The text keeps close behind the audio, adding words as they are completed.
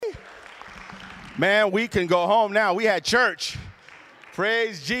Man, we can go home now. We had church.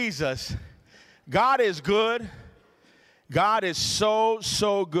 Praise Jesus. God is good. God is so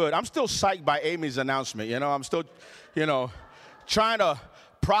good. I'm still psyched by Amy's announcement. I'm still, trying to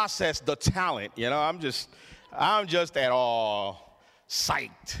process the talent. I'm just at all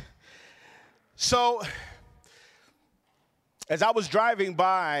psyched. So, as I was driving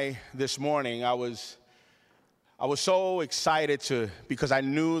by this morning, I was so excited because I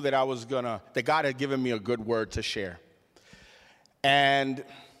knew that that God had given me a good word to share. And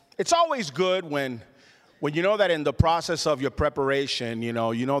it's always good when you know that in the process of your preparation, you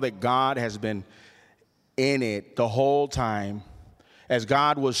know that God has been in it the whole time as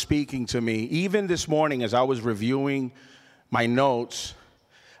God was speaking to me. Even this morning as I was reviewing my notes,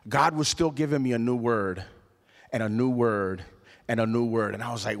 God was still giving me a new word and a new word and a new word. And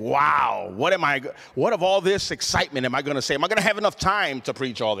I was like, wow, what of all this excitement am I going to say? Am I going to have enough time to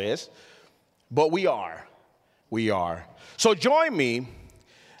preach all this? But we are. So join me.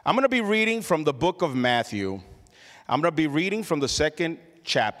 I'm going to be reading from the book of Matthew. I'm going to be reading from the 2nd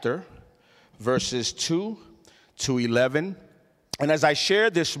chapter, verses 2 to 11. And as I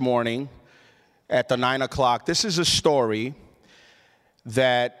shared this morning at the 9 o'clock, this is a story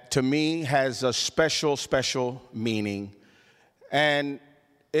that to me has a special meaning. And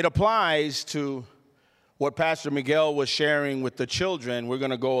it applies to what Pastor Miguel was sharing with the children. We're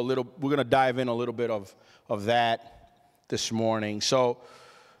going to dive in a little bit of that this morning. So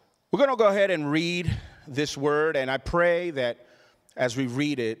we're going to go ahead and read this word, and I pray that as we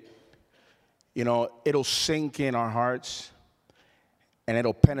read it, it'll sink in our hearts and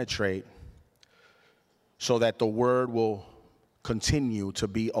it'll penetrate so that the word will continue to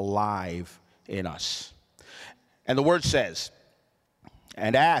be alive in us. And the word says,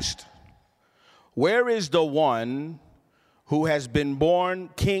 "And asked, 'Where is the one who has been born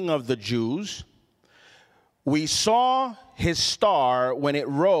King of the Jews? We saw his star when it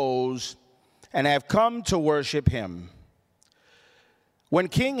rose and have come to worship him.' When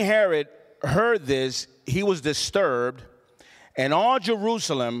King Herod heard this, he was disturbed, and all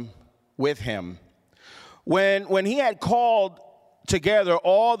Jerusalem with him. When he had called together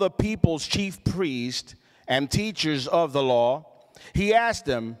all the people's chief priests and teachers of the law, he asked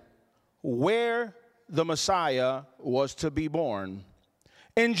them where the Messiah was to be born.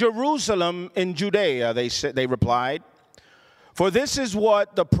 'In Jerusalem, in Judea,' they replied. 'For this is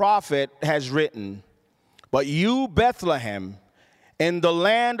what the prophet has written. But you, Bethlehem, in the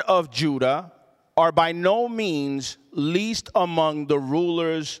land of Judah, are by no means least among the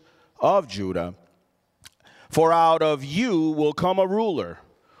rulers of Judah. For out of you will come a ruler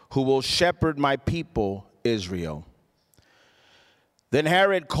who will shepherd my people Israel.' Then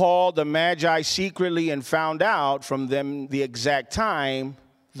Herod called the Magi secretly and found out from them the exact time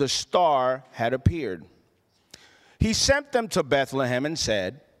the star had appeared. He sent them to Bethlehem and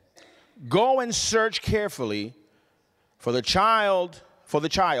said, 'Go and search carefully for the child.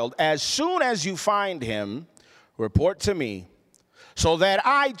 As soon as you find him, report to me, so that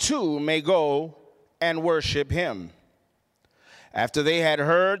I too may go and worship him.' After they had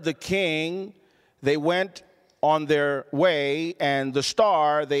heard the king, they went on their way, and the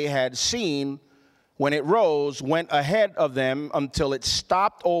star they had seen when it rose went ahead of them until it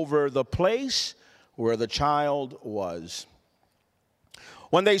stopped over the place where the child was.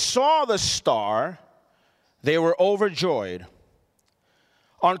 When they saw the star, they were overjoyed.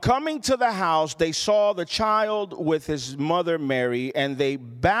 On coming to the house, they saw the child with his mother Mary, and they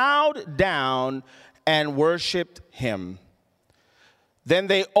bowed down and worshiped him. Then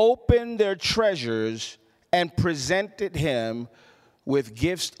they opened their treasures and presented him with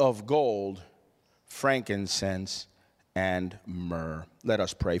gifts of gold, frankincense, and myrrh." Let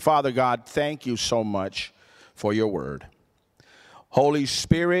us pray. Father God, thank you so much for your word. Holy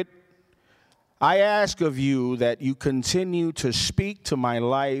Spirit, I ask of you that you continue to speak to my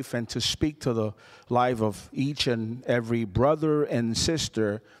life and to speak to the life of each and every brother and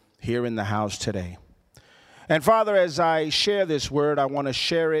sister here in the house today. And Father, as I share this word, I want to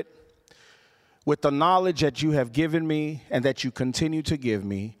share it with the knowledge that you have given me and that you continue to give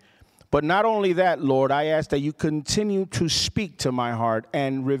me. But not only that, Lord, I ask that you continue to speak to my heart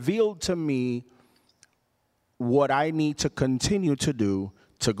and reveal to me what I need to continue to do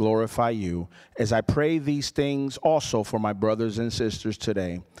to glorify you, as I pray these things also for my brothers and sisters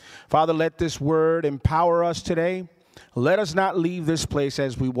today. Father, let this word empower us today. Let us not leave this place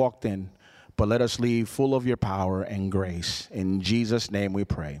as we walked in, but let us leave full of your power and grace. In Jesus' name we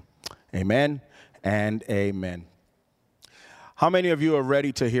pray. Amen and amen. How many of you are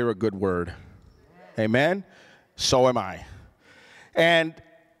ready to hear a good word? Amen? So am I. And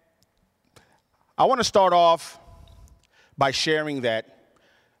I want to start off by sharing that,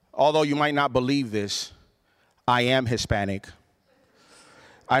 although you might not believe this, I am Hispanic.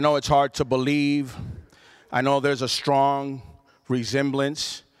 I know it's hard to believe. I know there's a strong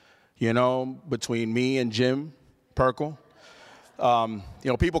resemblance, between me and Jim Perkle.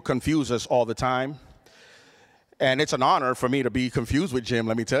 People confuse us all the time. And it's an honor for me to be confused with Jim,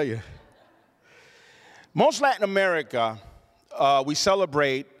 let me tell you. Most Latin America, we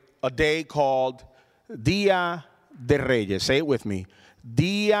celebrate a day called Dia de Reyes. Say it with me.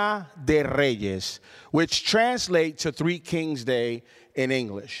 Dia de Reyes, which translates to Three Kings Day in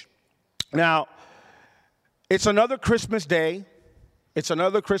English. Now, it's another Christmas day. It's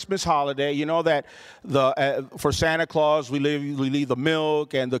another Christmas holiday. You know that for Santa Claus, we leave the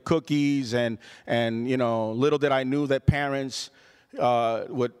milk and the cookies, and little did I knew that parents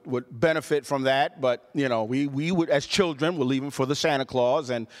would benefit from that. But, we would, as children, would leave them for the Santa Claus.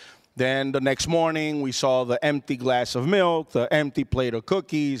 And then the next morning, we saw the empty glass of milk, the empty plate of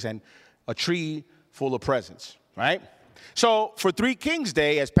cookies, and a tree full of presents, right? So for Three Kings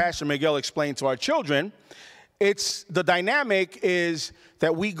Day, as Pastor Miguel explained to our children, the dynamic is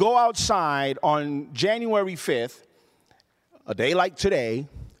that we go outside on January 5th, a day like today.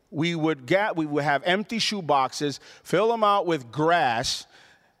 We would have empty shoe boxes, fill them out with grass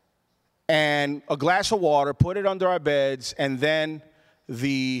and a glass of water, put it under our beds, and then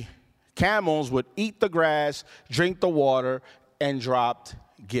the camels would eat the grass, drink the water, and dropped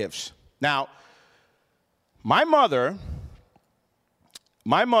gifts. Now, my mother,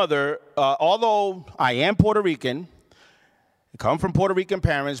 although I am Puerto Rican, come from Puerto Rican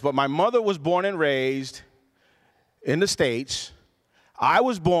parents, but my mother was born and raised in the States. I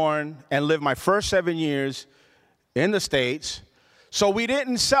was born and lived my first 7 years in the States. So we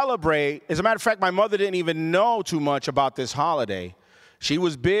didn't celebrate. As a matter of fact, my mother didn't even know too much about this holiday. She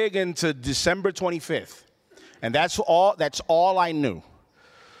was big into December 25th. And that's all I knew.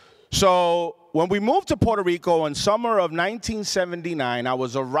 So when we moved to Puerto Rico in summer of 1979, I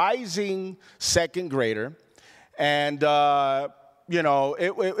was a rising second grader. And,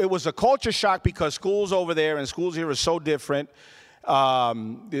 it was a culture shock because schools over there and schools here are so different.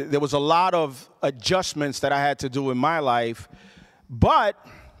 There was a lot of adjustments that I had to do in my life. But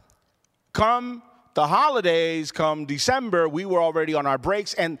come the holidays, come December, we were already on our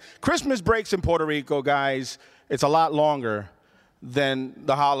breaks. And Christmas breaks in Puerto Rico, guys, it's a lot longer than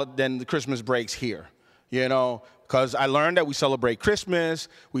the Christmas breaks here, because I learned that we celebrate Christmas,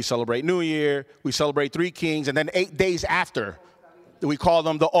 we celebrate New Year, we celebrate Three Kings, and then 8 days after, we call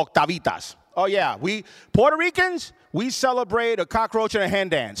them the Octavitas. Oh, yeah, Puerto Ricans, we celebrate a cockroach and a hen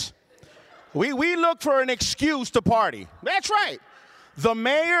dance. We look for an excuse to party. That's right. The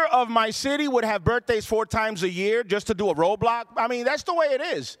mayor of my city would have birthdays 4 times a year just to do a roadblock. I mean, that's the way it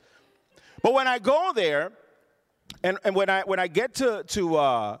is. But when I go there, and when I get to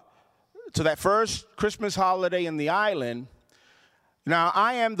that first Christmas holiday in the island, now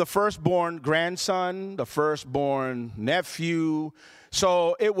I am the firstborn grandson, the firstborn nephew.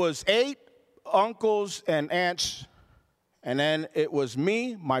 So it was 8 uncles and aunts, and then it was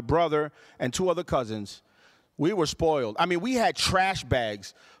me, my brother, and 2 other cousins. We were spoiled. I mean, we had trash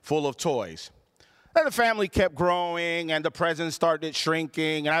bags full of toys. And the family kept growing, and the presents started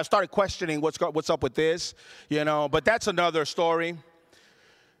shrinking, and I started questioning what's up with this, but that's another story.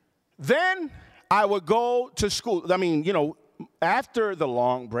 Then I would go to school. I mean, after the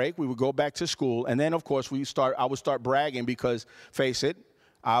long break, we would go back to school, and then, of course, I would start bragging because, face it,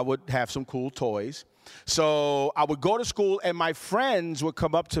 I would have some cool toys. So I would go to school, and my friends would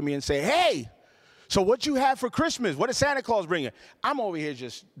come up to me and say, "Hey, so what you have for Christmas? What did Santa Claus bring you?" I'm over here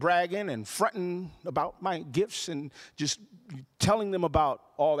just bragging and fronting about my gifts and just telling them about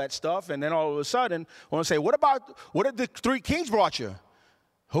all that stuff. And then all of a sudden, I want to say, what did the Three Kings brought you?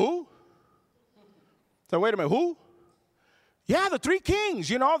 Who? So wait a minute, who? Yeah, the Three Kings,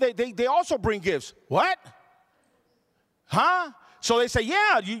 they also bring gifts. What? Huh? So they say,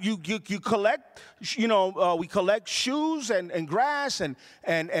 yeah, you collect, we collect shoes and grass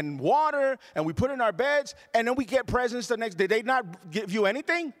and water, and we put in our beds, and then we get presents the next day. Did they not give you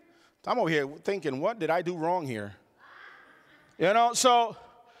anything? I'm over here thinking, what did I do wrong here? So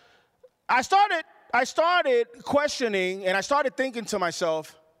I started questioning, and I started thinking to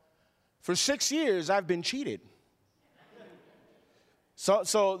myself, for 6 years, I've been cheated. So I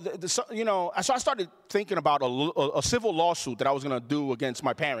started thinking about a civil lawsuit that I was going to do against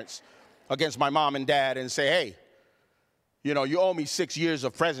my parents, against my mom and dad, and say, hey, you owe me 6 years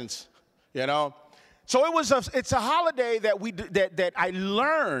of presents, So it's a holiday that I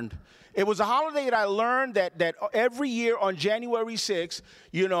learned It was a holiday that I learned that every year on January 6th,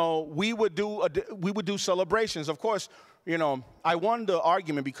 we would do celebrations. Of course, I won the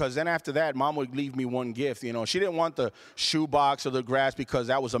argument because then after that, Mom would leave me one gift. She didn't want the shoebox or the grass because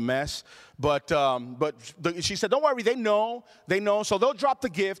that was a mess. But she said, don't worry, they know, so they'll drop the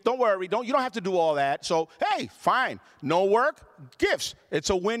gift. Don't worry, you don't have to do all that. So, hey, fine, no work, gifts. It's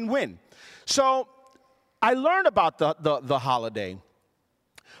a win-win. So I learned about the holiday.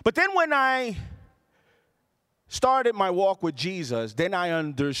 But then when I started my walk with Jesus, then I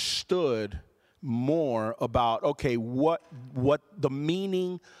understood more about, okay, what the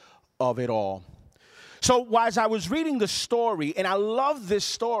meaning of it all. So as I was reading the story, and I love this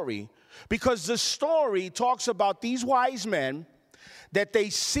story, because the story talks about these wise men, that they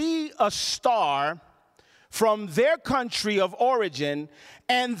see a star from their country of origin,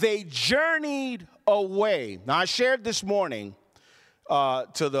 and they journeyed away. Now, I shared this morning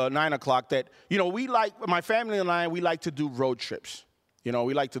to the 9 o'clock that, my family and I, we like to do road trips.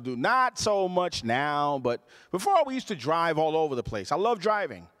 We like to do, not so much now, but before we used to drive all over the place. I love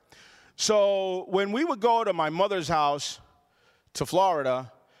driving. So when we would go to my mother's house to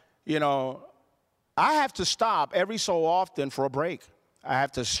Florida, I have to stop every so often for a break. I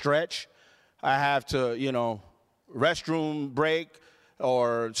have to stretch. I have to, restroom break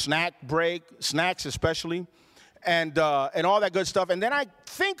or snack break, snacks especially, and all that good stuff. And then I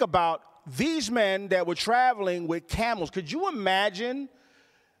think about these men that were traveling with camels. Could you imagine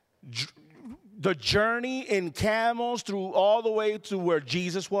the journey in camels through all the way to where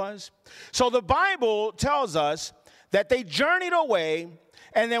Jesus was? So the Bible tells us that they journeyed away,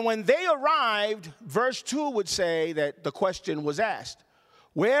 and then when they arrived, verse 2 would say that the question was asked,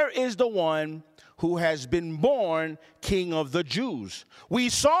 where is the one who has been born King of the Jews? We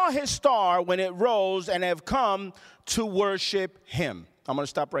saw his star when it rose and have come to worship him. I'm going to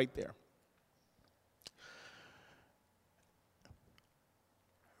stop right there.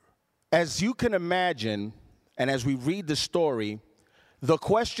 As you can imagine, and as we read the story, the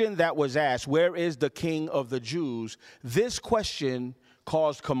question that was asked, where is the King of the Jews? This question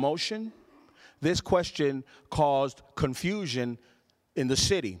caused commotion. This question caused confusion in the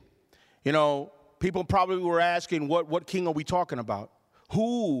city. People probably were asking, what king are we talking about?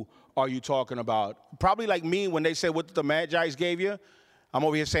 Who are you talking about? Probably like me when they said, what the Magi's gave you? I'm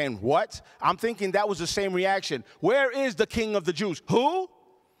over here saying, what? I'm thinking that was the same reaction. Where is the King of the Jews? Who?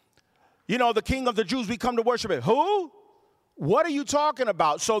 The King of the Jews, we come to worship it. Who? What are you talking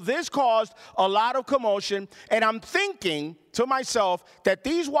about? So this caused a lot of commotion, and I'm thinking to myself that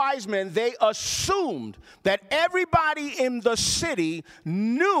these wise men, they assumed that everybody in the city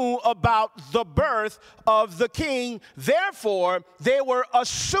knew about the birth of the king. Therefore, they were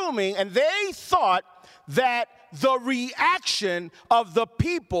assuming, and they thought that the reaction of the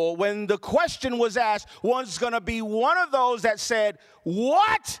people when the question was asked was going to be one of those that said,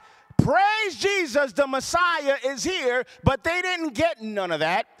 what? Praise Jesus, the Messiah is here, but they didn't get none of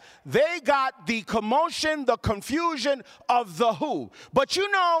that. They got the commotion, the confusion of the who. But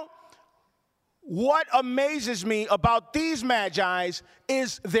what amazes me about these Magi's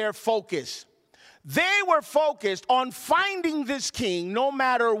is their focus. They were focused on finding this king no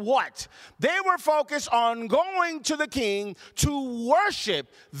matter what. They were focused on going to the king to worship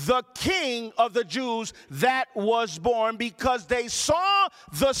the King of the Jews that was born, because they saw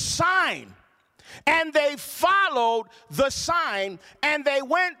the sign and they followed the sign and they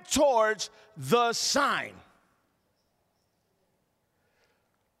went towards the sign.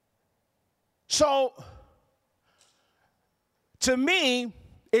 So, to me,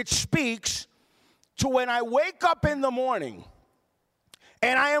 it speaks to when I wake up in the morning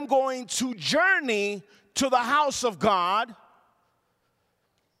and I am going to journey to the house of God,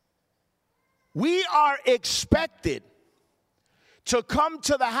 we are expected to come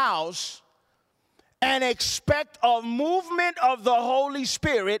to the house and expect a movement of the Holy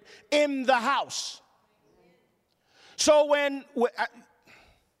Spirit in the house. So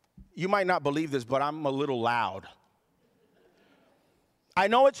you might not believe this, but I'm a little loud. I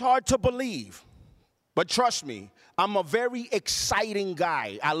know it's hard to believe, but trust me, I'm a very exciting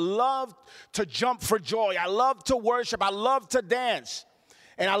guy. I love to jump for joy. I love to worship. I love to dance.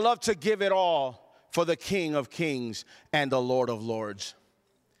 And I love to give it all for the King of Kings and the Lord of Lords.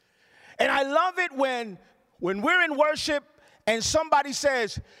 And I love it when we're in worship and somebody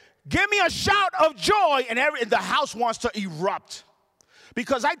says, give me a shout of joy, and the house wants to erupt.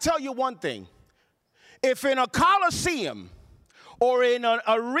 Because I tell you one thing, if in a coliseum or in an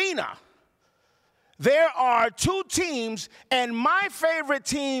arena there are two teams, and my favorite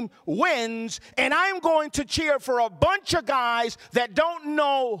team wins, and I'm going to cheer for a bunch of guys that don't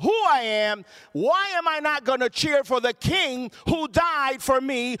know who I am. Why am I not going to cheer for the King who died for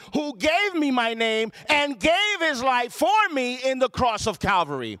me, who gave me my name, and gave his life for me in the cross of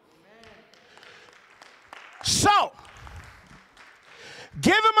Calvary? So,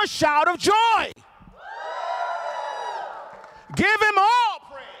 give him a shout of joy. Give him all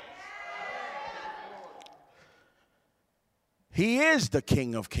praise. He is the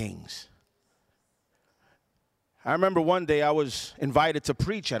King of Kings. I remember one day I was invited to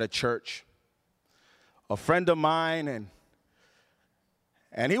preach at a church. A friend of mine,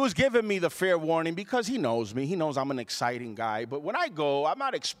 and he was giving me the fair warning because he knows me. He knows I'm an exciting guy. But when I go, I'm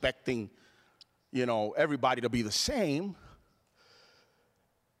not expecting, everybody to be the same.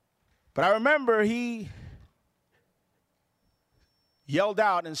 But I remember he yelled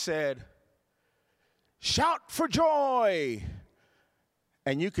out and said, "Shout for joy."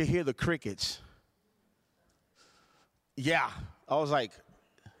 And you could hear the crickets. Yeah, I was like,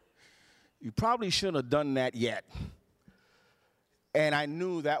 you probably shouldn't have done that yet. And I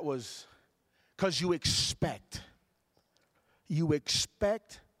knew that was because you expect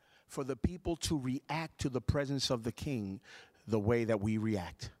for the people to react to the presence of the King the way that we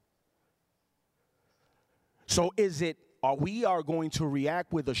react. So are we going to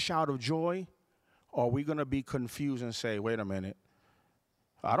react with a shout of joy, or are we going to be confused and say, wait a minute,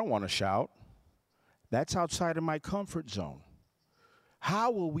 I don't want to shout. That's outside of my comfort zone. How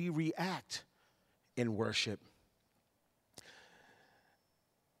will we react in worship?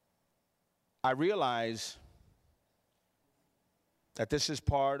 I realize that this is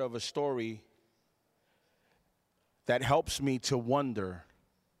part of a story that helps me to wonder,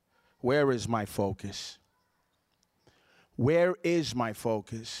 where is my focus? Where is my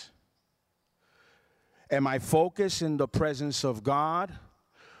focus? Am I focused in the presence of God,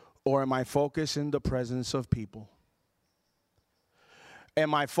 or am I focused in the presence of people?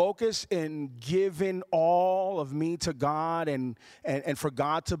 Am I focused in giving all of me to God and for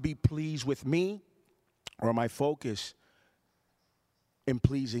God to be pleased with me? Or am I focused in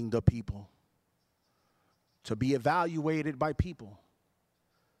pleasing the people? To be evaluated by people.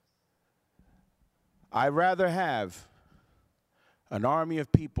 I'd rather have an army of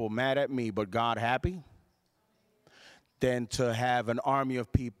people mad at me but God happy than to have an army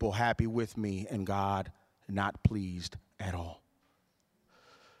of people happy with me and God not pleased at all.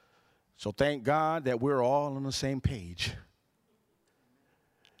 So thank God that we're all on the same page,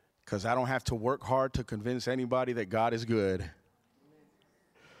 because I don't have to work hard to convince anybody that God is good.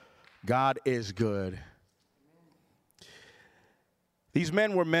 God is good. These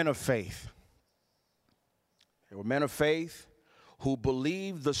men were men of faith. They were men of faith who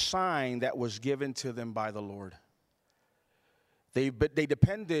believed the sign that was given to them by the Lord. They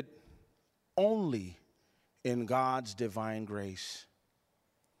depended only in God's divine grace.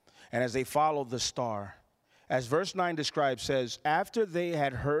 And as they followed the star, as verse 9 describes, says, after they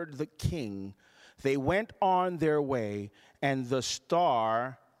had heard the king, they went on their way, and the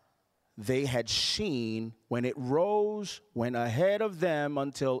star they had seen, when it rose, went ahead of them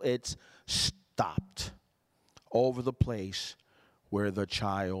until it stopped over the place where the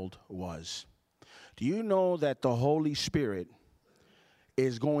child was. Do you know that the Holy Spirit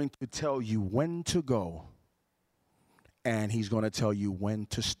is going to tell you when to go, and he's going to tell you when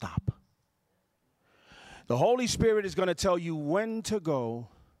to stop? The Holy Spirit is going to tell you when to go,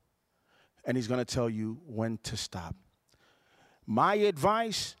 and he's going to tell you when to stop. My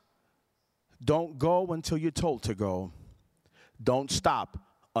advice, don't go until you're told to go. Don't stop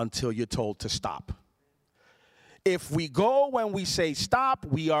until you're told to stop. If we go when we say stop,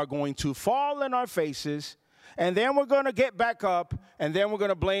 we are going to fall on our faces, and then we're going to get back up, and then we're going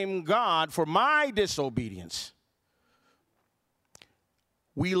to blame God for my disobedience.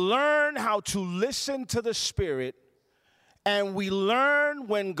 We learn how to listen to the Spirit, and we learn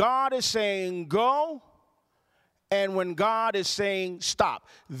when God is saying go and when God is saying stop.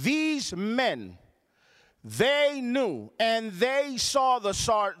 These men, they knew, and they saw the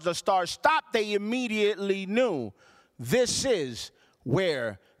star stop. They immediately knew this is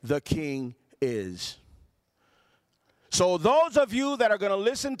where the king is. So those of you that are going to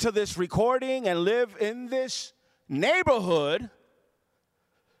listen to this recording and live in this neighborhood,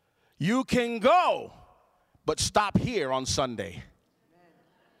 you can go, but stop here on Sunday.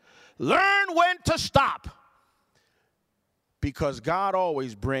 Learn when to stop, because God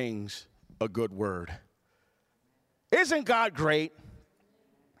always brings a good word. Isn't God great?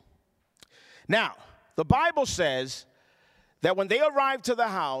 Now, the Bible says that when they arrived to the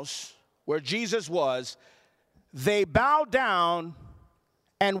house, where Jesus was, they bowed down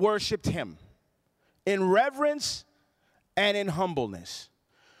and worshiped him in reverence and in humbleness.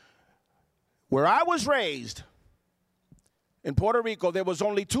 Where I was raised, in Puerto Rico, there was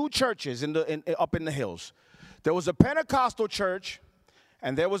only two churches up in the hills. There was a Pentecostal church,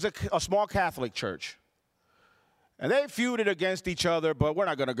 and there was a small Catholic church. And they feuded against each other, but we're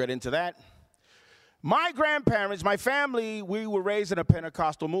not going to get into that. My grandparents, my family, we were raised in a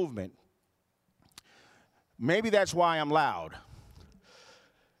Pentecostal movement. Maybe that's why I'm loud.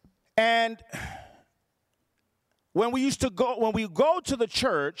 And when we go to the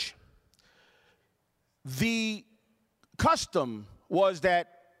church, the custom was that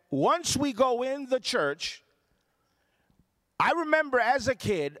once we go in the church, I remember as a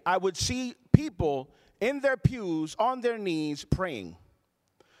kid, I would see people in their pews on their knees praying.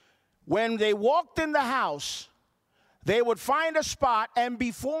 When they walked in the house, they would find a spot, and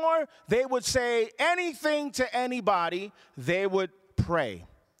before they would say anything to anybody, they would pray.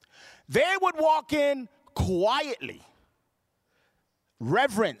 They would walk in quietly.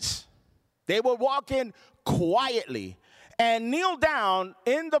 Reverence. They would walk in quietly and kneel down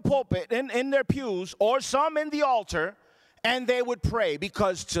in the pulpit, in their pews, or some in the altar, and they would pray,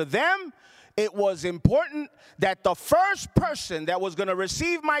 because to them, it was important that the first person that was going to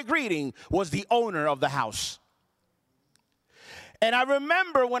receive my greeting was the owner of the house. And I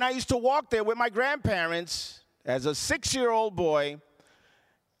remember when I used to walk there with my grandparents as a 6-year-old boy,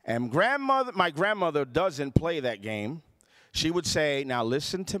 and my grandmother doesn't play that game. She would say, now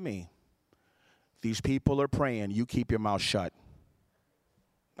listen to me. These people are praying. You keep your mouth shut.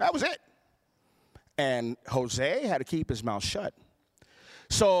 That was it. And Jose had to keep his mouth shut.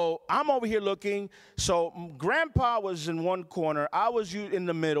 So I'm over here looking. So Grandpa was in one corner. I was in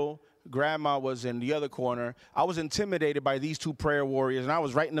the middle. Grandma was in the other corner. I was intimidated by these two prayer warriors, and I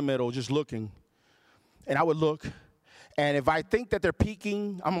was right in the middle just looking. And I would look. And if I think that they're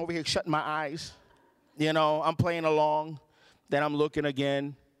peeking, I'm over here shutting my eyes. You know, I'm playing along. Then I'm looking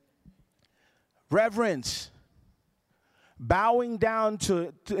again. Reverence. Bowing down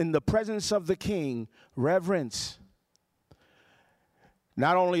in the presence of the king. Reverence.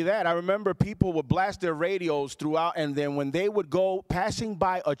 Not only that, I remember people would blast their radios throughout, and then when they would go passing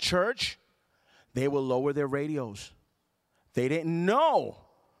by a church, they would lower their radios. They didn't know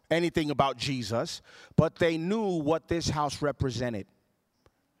anything about Jesus, but they knew what this house represented.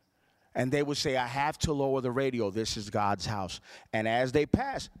 And they would say, I have to lower the radio. This is God's house. And as they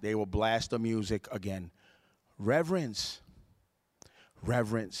passed, they would blast the music again. Reverence.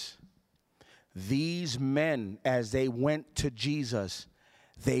 Reverence. These men, as they went to Jesus,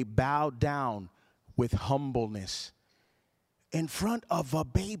 they bowed down with humbleness in front of a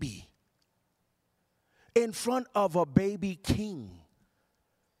baby. In front of a baby king.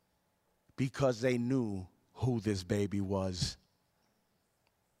 Because they knew who this baby was.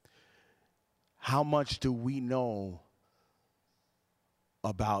 How much do we know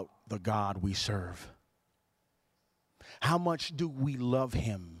about the God we serve? How much do we love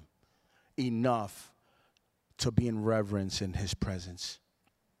him enough to be in reverence in his presence?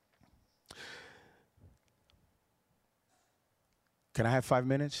 Can I have 5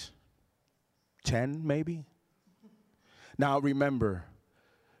 minutes? 10 maybe? Now remember,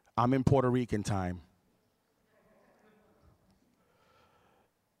 I'm in Puerto Rican time.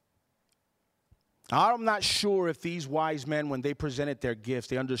 I'm not sure if these wise men, when they presented their gifts,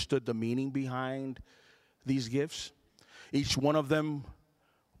 they understood the meaning behind these gifts. Each one of them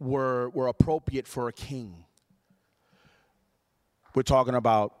were appropriate for a king. We're talking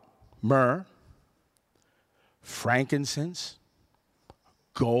about myrrh, frankincense,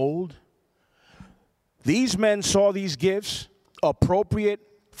 gold. These men saw these gifts appropriate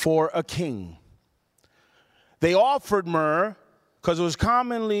for a king. They offered myrrh because it was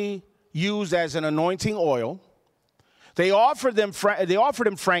commonly used as an anointing oil. They offered him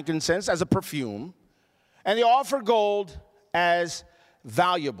frankincense as a perfume, and they offered gold as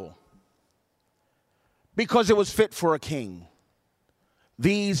valuable because it was fit for a king.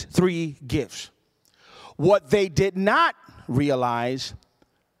 These 3 gifts. What they did not realize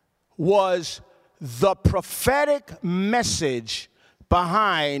was the prophetic message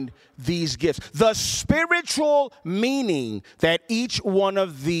behind these gifts, the spiritual meaning that each one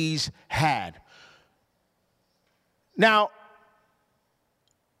of these had. Now,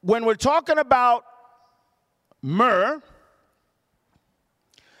 when we're talking about myrrh,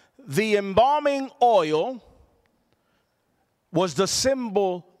 the embalming oil was the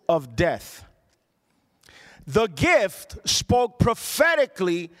symbol of death. The gift spoke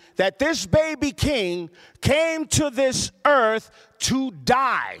prophetically that this baby king came to this earth to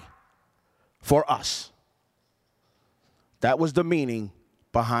die. for us. That was the meaning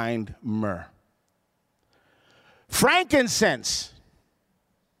behind myrrh. Frankincense,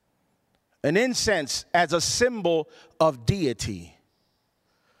 an incense as a symbol of deity.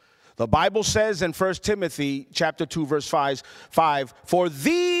 The Bible says in 1 Timothy chapter 2 verse 5, for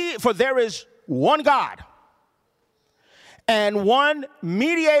there is one God and one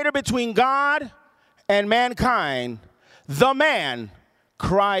mediator between God and mankind, the man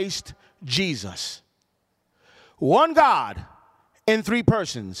Christ Jesus. One God in three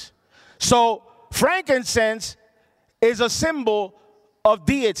persons. So frankincense is a symbol of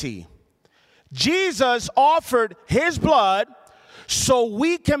deity. Jesus offered his blood so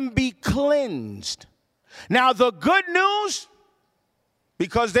we can be cleansed. Now the good news,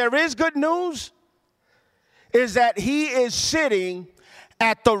 because there is good news, is that he is sitting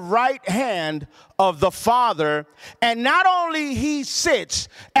at the right hand of the Father. And not only he sits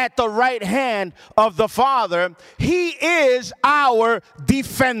at the right hand of the Father, he is our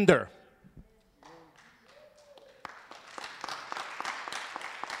defender.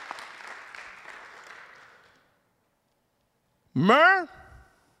 Myrrh,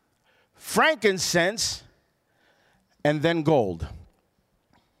 frankincense, and then gold.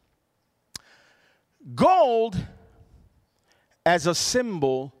 Gold as a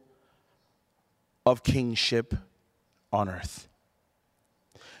symbol of kingship on earth.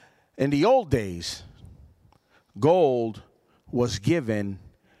 In the old days, gold was given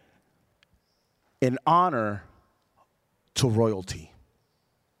in honor to royalty.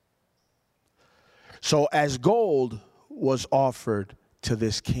 So as gold was offered to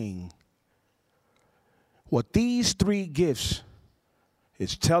this king, what these three gifts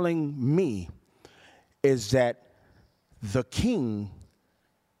is telling me is that the king,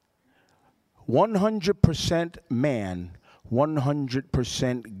 100% man,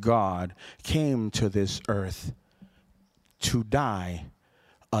 100% God, came to this earth to die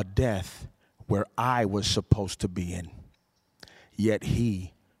a death where I was supposed to be in. Yet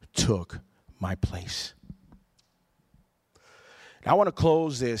he took my place. Now, I want to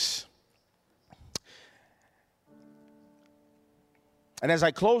close this. And as I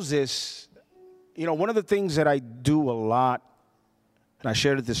close this, you know, one of the things that I do a lot, and I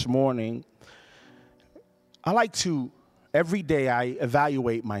shared it this morning, I like to, every day I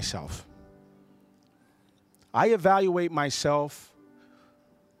evaluate myself. I evaluate myself,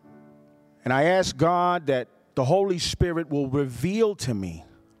 and I ask God that the Holy Spirit will reveal to me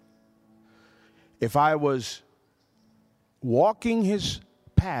if I was walking his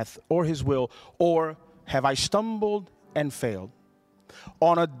path or his will, or have I stumbled and failed.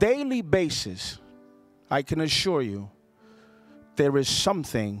 On a daily basis, I can assure you, there is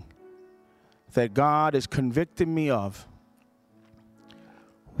something that God is convicting me of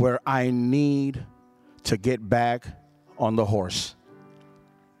where I need to get back on the horse.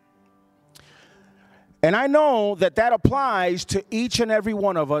 And I know that that applies to each and every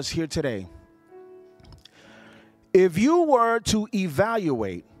one of us here today. If you were to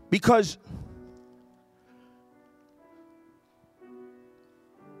evaluate, because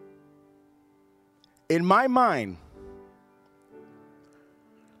in my mind,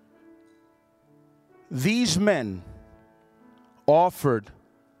 these men offered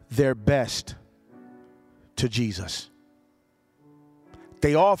their best to Jesus.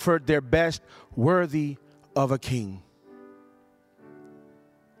 They offered their best worthy of a king.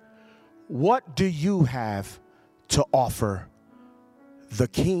 What do you have to offer the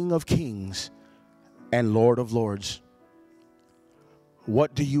King of Kings and Lord of Lords?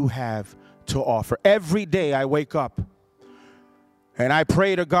 What do you have to offer? Every day I wake up and I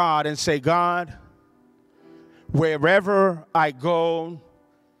pray to God and say, God, wherever I go,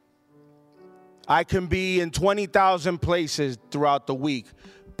 I can be in 20,000 places throughout the week,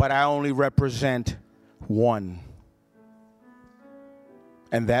 but I only represent one.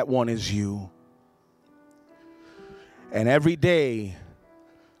 And that one is you. And every day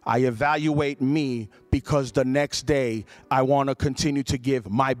I evaluate me, because the next day I want to continue to give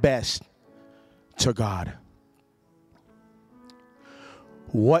my best to God.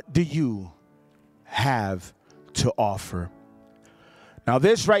 What do you have to offer? Now,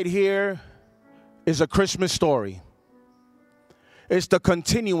 this right here is a Christmas story. It's the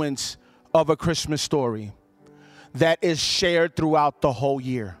continuance of a Christmas story that is shared throughout the whole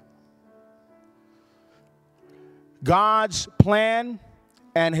year. God's plan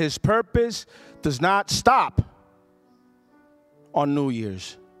and his purpose does not stop on New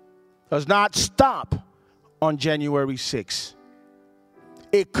Year's, does not stop on January 6th.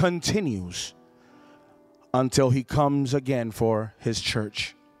 It continues until he comes again for his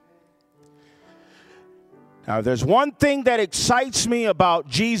church. Now, if there's one thing that excites me about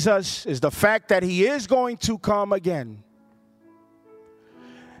Jesus is the fact that he is going to come again.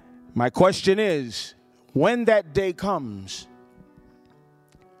 My question is, when that day comes,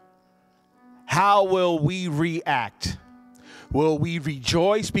 how will we react? Will we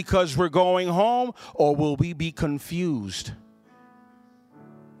rejoice because we're going home, or will we be confused?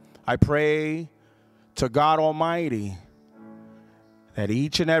 I pray to God Almighty that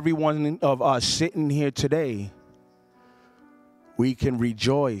each and every one of us sitting here today, we can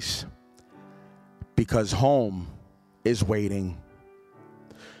rejoice because home is waiting.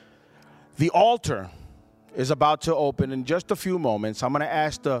 The altar is about to open in just a few moments. I'm going to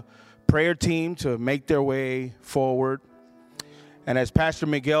ask the prayer team to make their way forward. And as Pastor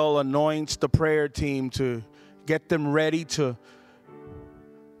Miguel anoints the prayer team to get them ready to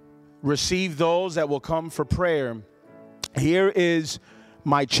receive those that will come for prayer, here is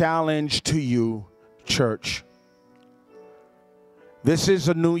my challenge to you, church. This is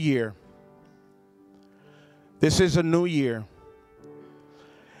a new year. This is a new year.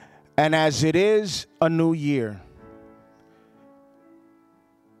 And as it is a new year,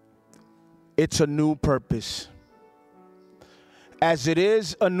 it's a new purpose. As it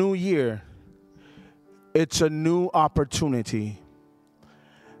is a new year, it's a new opportunity.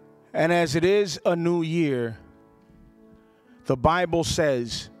 And as it is a new year, the Bible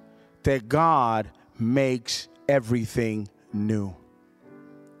says that God makes everything new.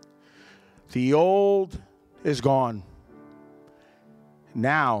 The old is gone.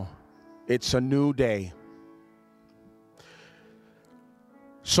 Now it's a new day.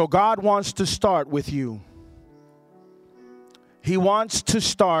 So God wants to start with you. He wants to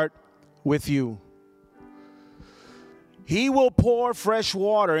start with you. He will pour fresh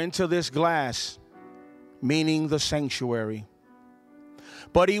water into this glass, meaning the sanctuary.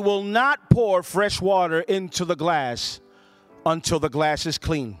 But he will not pour fresh water into the glass until the glass is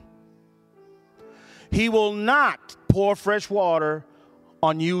clean. He will not pour fresh water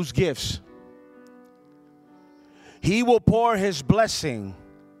on used gifts. He will pour his blessing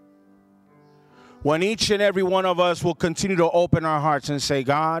when each and every one of us will continue to open our hearts and say,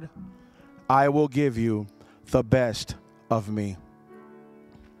 God, I will give you the best of me.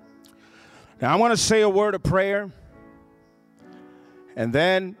 Now, I'm going to say a word of prayer, and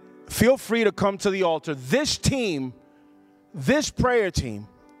then feel free to come to the altar. This team, this prayer team,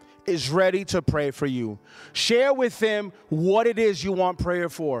 is ready to pray for you. Share with them what it is you want prayer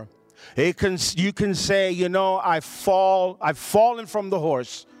for. You can say, you know, I've fallen from the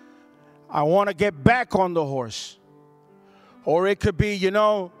horse. I want to get back on the horse. Or it could be, you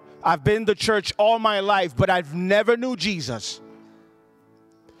know, I've been to church all my life, but I've never knew Jesus.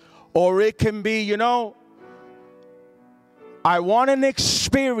 Or it can be, you know, I want an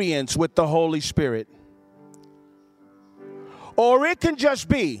experience with the Holy Spirit. Or it can just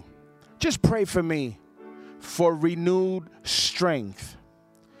be, just pray for me for renewed strength.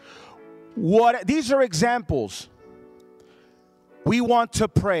 These are examples. We want to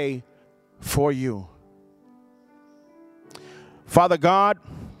pray for you. Father God,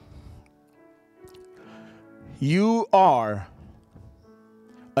 you are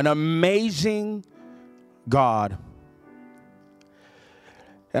an amazing God.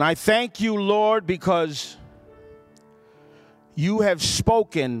 And I thank you, Lord, because you have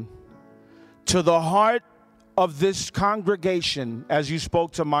spoken to the heart of this congregation as you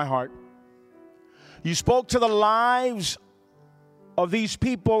spoke to my heart. You spoke to the lives of these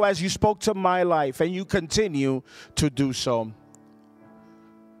people as you spoke to my life, and you continue to do so.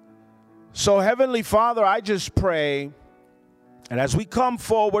 So, Heavenly Father, I just pray, and as we come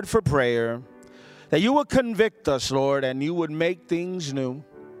forward for prayer, that you would convict us, Lord, and you would make things new.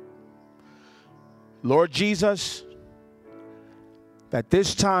 Lord Jesus, that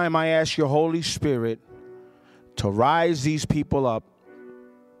this time I ask your Holy Spirit to rise these people up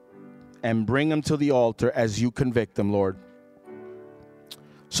and bring them to the altar as you convict them, Lord.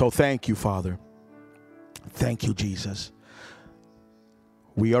 So thank you, Father. Thank you, Jesus.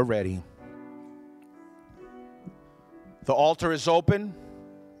 We are ready. The altar is open.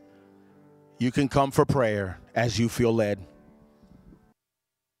 You can come for prayer as you feel led.